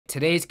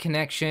Today's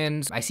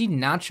connections. I see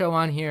nacho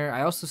on here.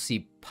 I also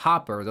see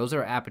popper. Those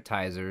are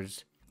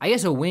appetizers. I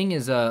guess a wing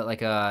is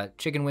like a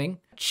chicken wing.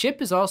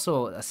 Chip is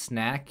also a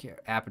snack,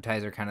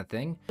 appetizer kind of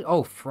thing.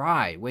 Oh,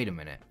 fry. Wait a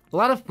minute. A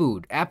lot of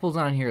food. Apples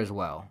on here as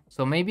well.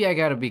 So maybe I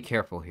gotta be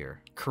careful here.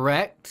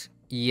 Correct.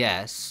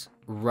 Yes.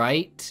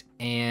 Right.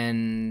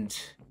 And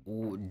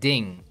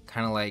ding.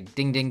 Kind of like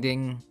ding, ding,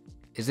 ding.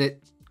 Is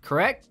it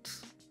correct?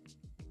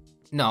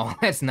 No,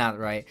 that's not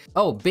right.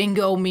 Oh,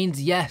 bingo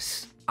means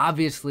yes.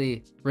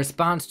 Obviously,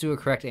 response to a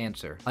correct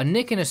answer. A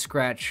nick and a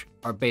scratch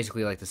are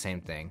basically like the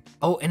same thing.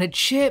 Oh, and a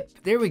chip.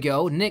 There we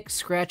go. Nick,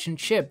 scratch, and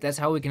chip. That's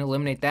how we can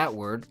eliminate that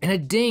word. And a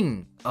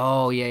ding.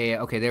 Oh,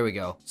 yeah. Okay, there we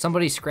go.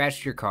 Somebody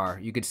scratched your car.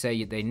 You could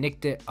say they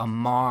nicked it. A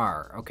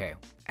mar. Okay.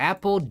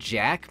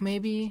 Applejack,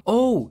 maybe?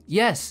 Oh,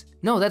 yes.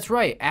 No, that's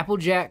right.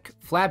 Applejack,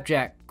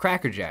 flapjack,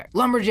 crackerjack,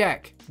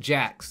 lumberjack,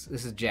 jacks.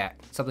 This is jack.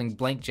 Something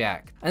blank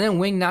jack. And then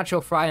wing,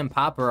 nacho, fry, and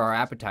popper are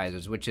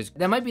appetizers, which is,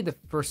 that might be the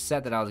first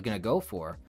set that I was gonna go for.